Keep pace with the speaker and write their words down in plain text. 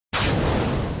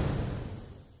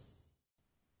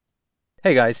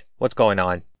Hey guys, what's going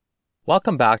on?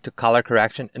 Welcome back to Color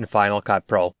Correction in Final Cut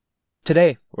Pro.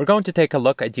 Today, we're going to take a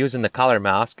look at using the color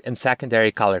mask in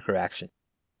secondary color correction.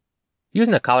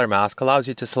 Using a color mask allows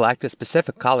you to select a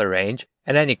specific color range,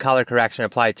 and any color correction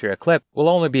applied to your clip will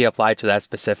only be applied to that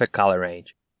specific color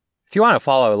range. If you want to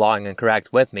follow along and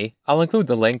correct with me, I'll include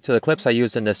the link to the clips I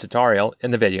used in this tutorial in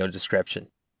the video description.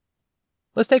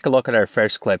 Let's take a look at our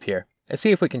first clip here, and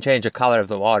see if we can change the color of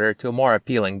the water to a more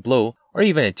appealing blue or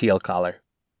even a teal color.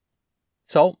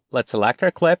 So, let's select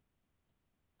our clip,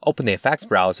 open the effects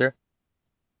browser,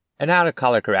 and add a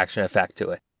color correction effect to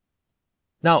it.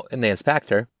 Now, in the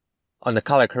inspector, on the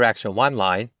color correction 1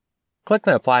 line, click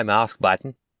the Apply Mask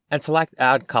button and select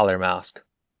Add Color Mask.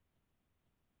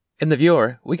 In the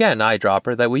viewer, we get an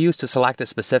eyedropper that we use to select a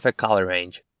specific color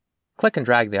range. Click and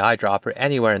drag the eyedropper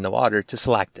anywhere in the water to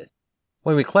select it.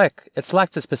 When we click, it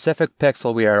selects a specific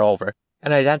pixel we are over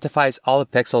and identifies all the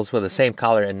pixels with the same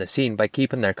color in the scene by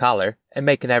keeping their color and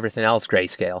making everything else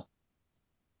grayscale.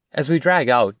 As we drag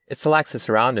out, it selects the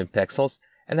surrounding pixels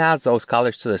and adds those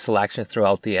colors to the selection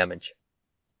throughout the image.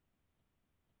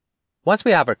 Once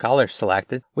we have our colors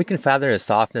selected, we can feather the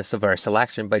softness of our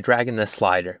selection by dragging this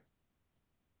slider.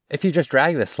 If you just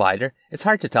drag this slider, it's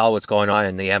hard to tell what's going on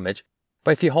in the image,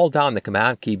 but if you hold down the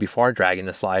Command key before dragging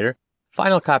the slider,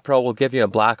 Final Cut Pro will give you a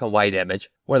black and white image,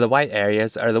 where the white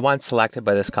areas are the ones selected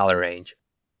by this color range.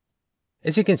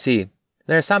 As you can see,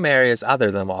 there are some areas other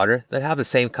than water that have the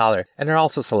same color and are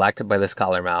also selected by this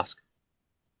color mask.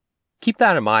 Keep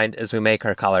that in mind as we make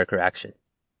our color correction.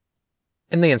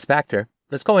 In the inspector,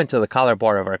 let's go into the color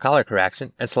board of our color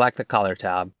correction and select the color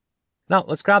tab. Now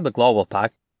let's grab the global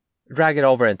puck, drag it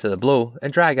over into the blue,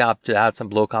 and drag up to add some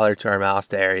blue color to our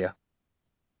masked area.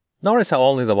 Notice how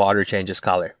only the water changes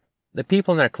color. The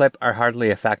people in our clip are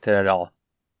hardly affected at all.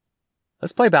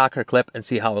 Let's play back our clip and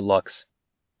see how it looks.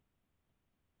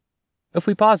 If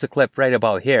we pause the clip right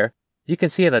about here, you can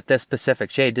see that this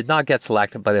specific shade did not get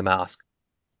selected by the mask.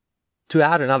 To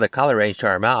add another color range to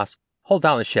our mask, hold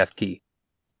down the Shift key.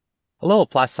 A little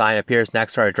plus sign appears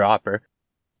next to our dropper,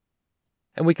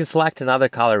 and we can select another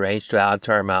color range to add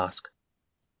to our mask.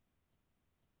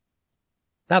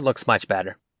 That looks much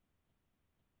better.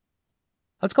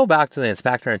 Let's go back to the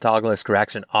inspector and toggle this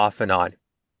correction off and on.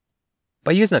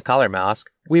 By using a color mask,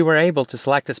 we were able to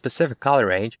select a specific color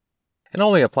range and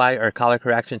only apply our color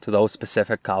correction to those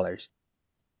specific colors.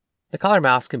 The color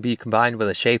mask can be combined with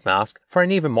a shape mask for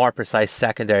an even more precise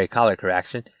secondary color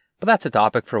correction, but that's a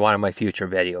topic for one of my future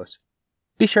videos.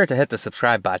 Be sure to hit the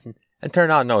subscribe button and turn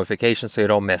on notifications so you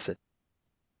don't miss it.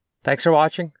 Thanks for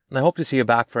watching, and I hope to see you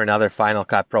back for another Final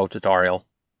Cut Pro tutorial.